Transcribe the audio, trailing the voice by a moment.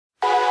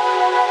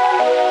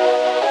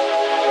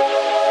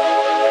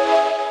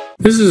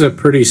This is a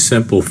pretty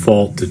simple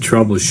fault to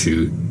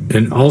troubleshoot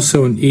and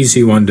also an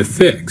easy one to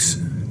fix.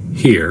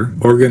 Here,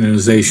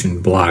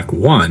 organization block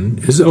 1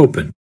 is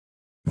open.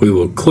 We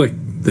will click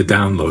the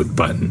download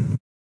button.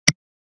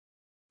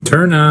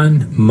 Turn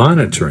on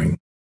monitoring.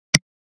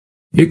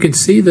 You can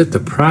see that the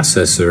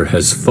processor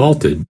has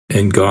faulted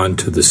and gone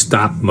to the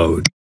stop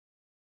mode.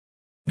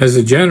 As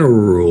a general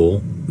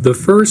rule, the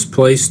first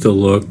place to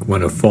look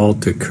when a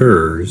fault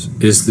occurs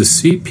is the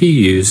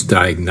CPU's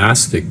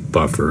diagnostic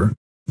buffer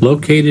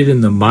located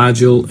in the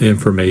Module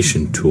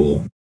Information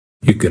tool.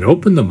 You can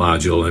open the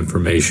Module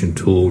Information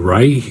tool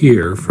right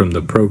here from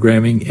the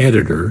programming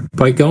editor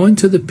by going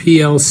to the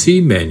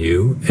PLC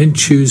menu and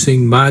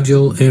choosing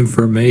Module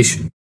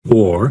Information,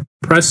 or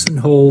press and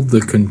hold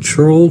the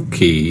Control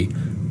key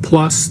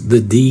plus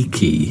the D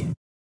key.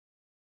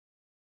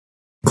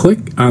 Click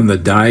on the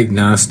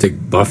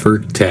Diagnostic Buffer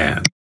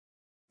tab.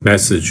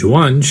 Message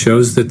 1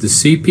 shows that the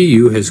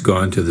CPU has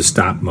gone to the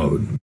stop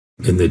mode.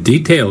 In the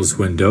Details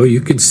window,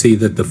 you can see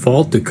that the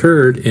fault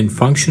occurred in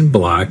function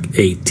block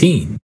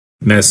 18.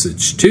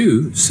 Message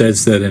 2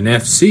 says that an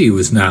FC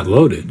was not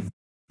loaded.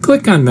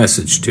 Click on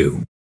Message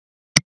 2.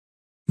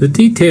 The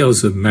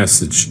details of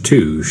Message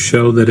 2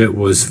 show that it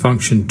was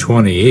function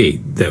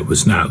 28 that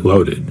was not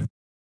loaded.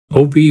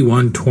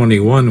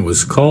 OB121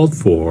 was called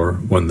for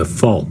when the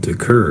fault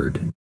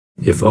occurred.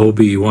 If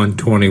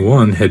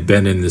OB121 had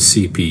been in the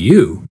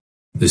CPU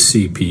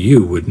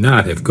would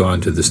not have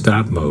gone to the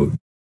stop mode.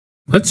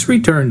 Let's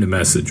return to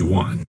Message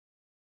 1.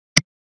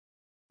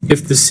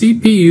 If the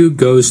CPU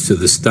goes to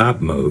the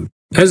stop mode,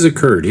 as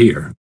occurred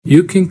here,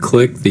 you can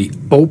click the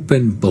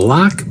Open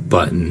Block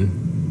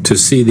button to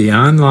see the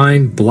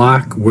online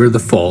block where the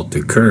fault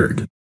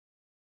occurred.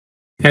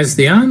 As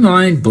the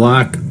online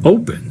block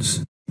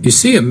opens, you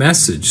see a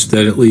message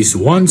that at least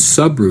one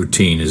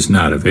subroutine is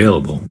not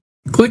available.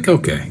 Click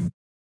OK.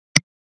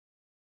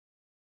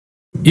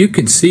 You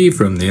can see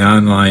from the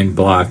online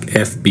block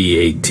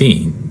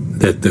FB18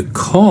 that the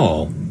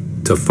call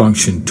to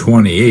function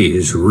 28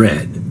 is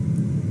red,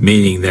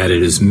 meaning that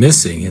it is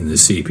missing in the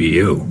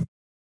CPU.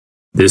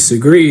 This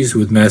agrees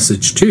with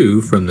Message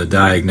 2 from the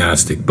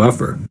diagnostic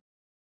buffer.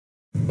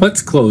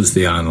 Let's close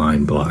the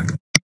online block.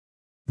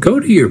 Go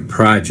to your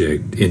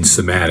project in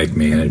Simatic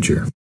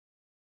Manager.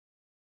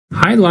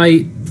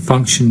 Highlight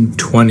function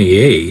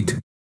 28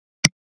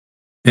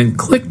 and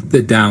click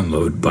the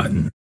download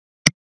button.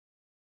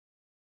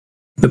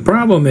 The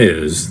problem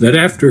is that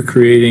after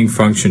creating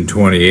function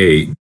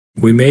 28,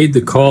 we made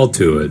the call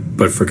to it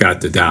but forgot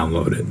to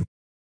download it.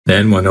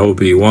 Then when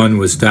OB1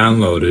 was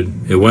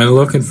downloaded, it went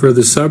looking for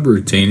the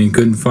subroutine and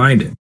couldn't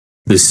find it.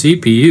 The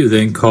CPU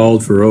then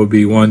called for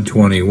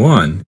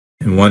OB121,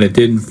 and when it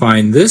didn't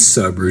find this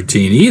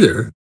subroutine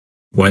either,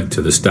 went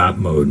to the stop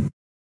mode.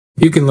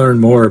 You can learn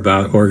more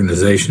about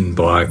Organization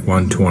Block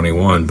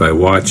 121 by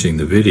watching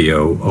the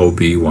video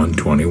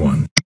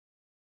OB121.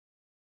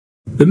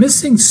 The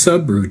missing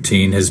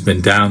subroutine has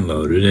been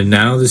downloaded, and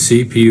now the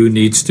CPU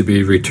needs to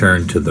be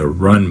returned to the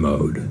run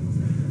mode.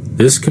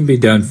 This can be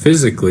done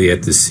physically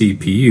at the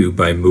CPU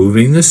by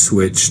moving the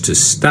switch to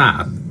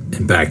stop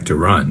and back to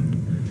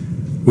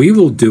run. We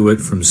will do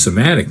it from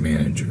Simatic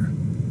Manager.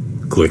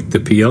 Click the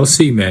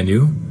PLC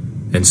menu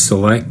and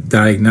select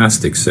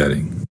Diagnostic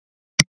Setting.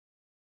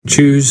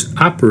 Choose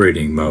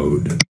Operating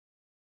Mode.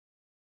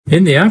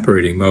 In the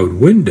Operating Mode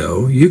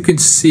window, you can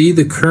see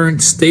the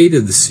current state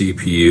of the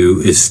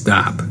CPU is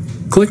stop.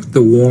 Click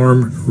the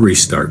Warm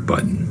Restart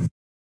button.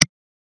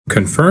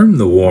 Confirm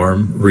the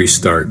Warm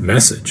Restart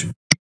message.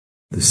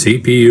 The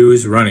CPU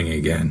is running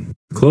again.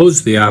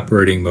 Close the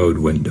Operating Mode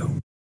window.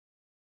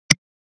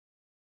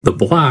 The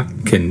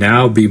block can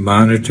now be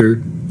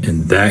monitored,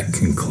 and that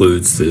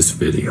concludes this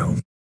video.